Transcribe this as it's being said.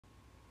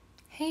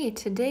Hey,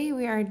 today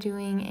we are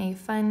doing a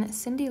fun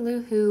Cindy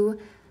Lou Who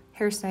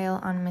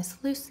hairstyle on Miss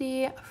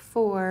Lucy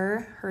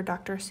for her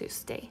Dr.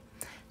 Suess day.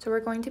 So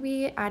we're going to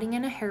be adding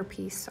in a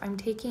hairpiece. So I'm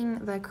taking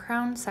the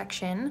crown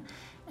section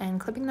and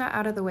clipping that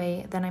out of the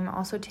way. Then I'm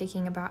also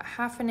taking about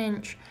 1/2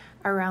 inch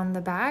around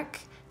the back,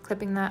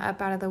 clipping that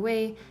up out of the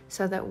way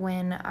so that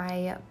when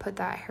I put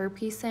that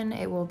hairpiece in,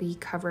 it will be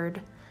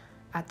covered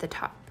at the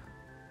top.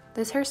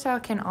 This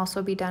hairstyle can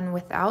also be done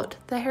without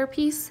the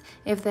hairpiece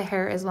if the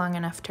hair is long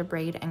enough to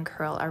braid and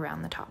curl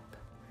around the top.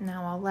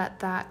 Now I'll let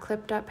that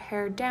clipped up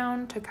hair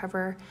down to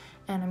cover,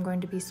 and I'm going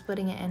to be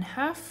splitting it in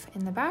half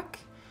in the back,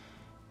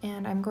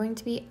 and I'm going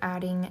to be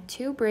adding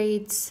 2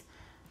 braids.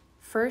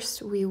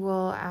 First, we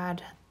will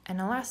add an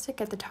elastic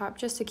at the top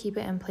just to keep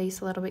it in place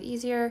a little bit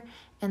easier,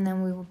 and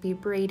then we will be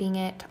braiding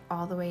it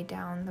all the way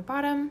down the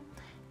bottom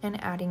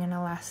and adding an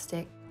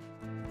elastic.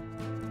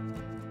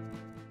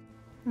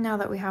 Now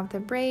that we have the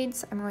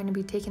braids, I'm going to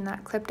be taking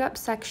that clipped up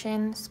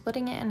section,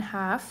 splitting it in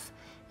half,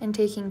 and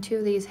taking 2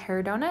 of these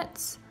hair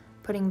donuts,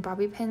 putting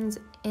bobby pins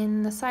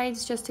in the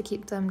sides just to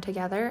keep them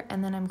together,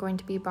 and then I'm going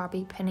to be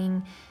bobby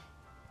pinning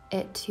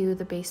it to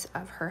the base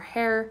of her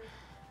hair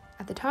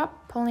at the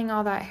top, pulling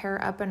all that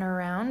hair up and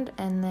around,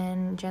 and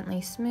then gently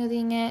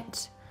smoothing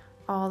it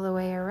all the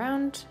way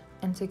around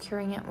and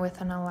securing it with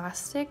an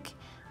elastic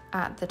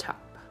at the top.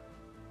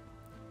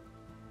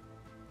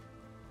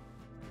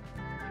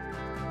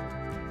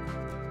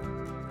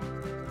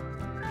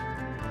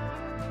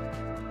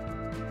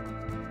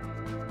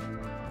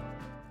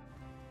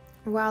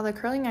 While the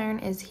curling iron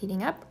is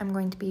heating up, I'm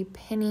going to be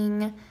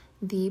pinning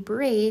the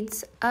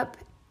braids up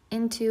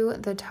into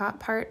the top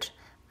part.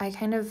 I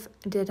kind of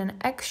did an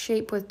X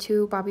shape with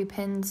 2 bobby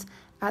pins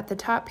at the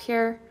top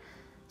here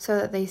so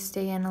that they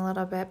stay in a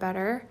little bit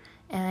better.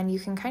 And you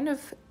can kind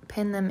of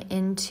pin them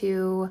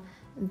into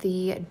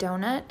the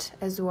donut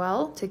as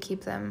well to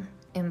keep them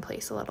in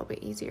place a little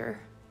bit easier.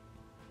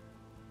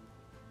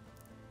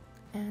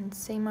 And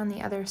same on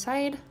the other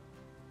side.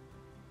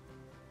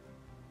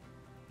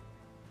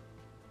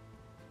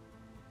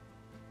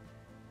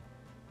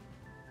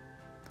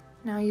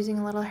 Now using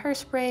a little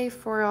hairspray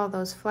for all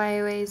those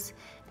flyaways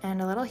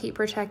and a little heat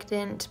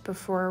protectant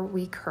before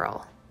we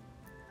curl.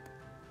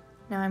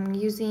 Now I'm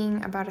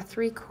using about a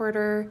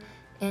 3/4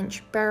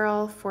 inch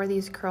barrel for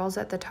these curls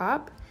at the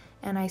top,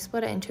 and I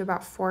split it into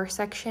about 4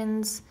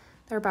 sections.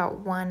 They're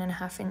about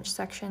 1.5 inch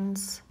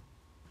sections.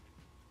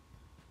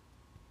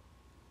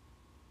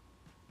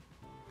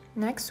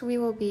 Next, we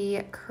will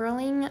be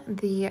curling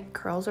the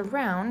curls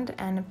around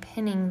and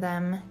pinning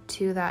them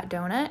to that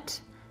donut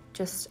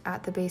just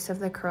at the base of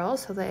the curl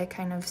so that it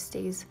kind of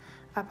stays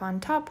up on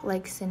top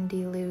like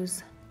Cindy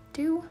Lou's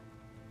do.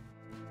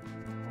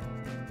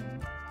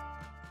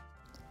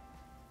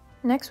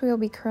 Next, we will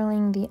be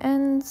curling the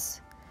ends,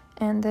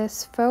 and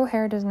this faux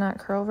hair does not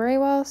curl very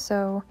well,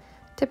 so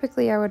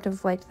typically I would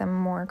have liked them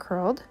more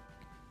curled.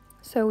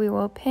 So we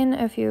will pin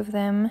a few of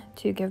them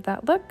to give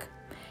that look,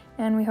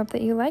 and we hope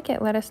that you like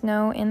it. Let us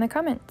know in the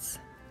comments.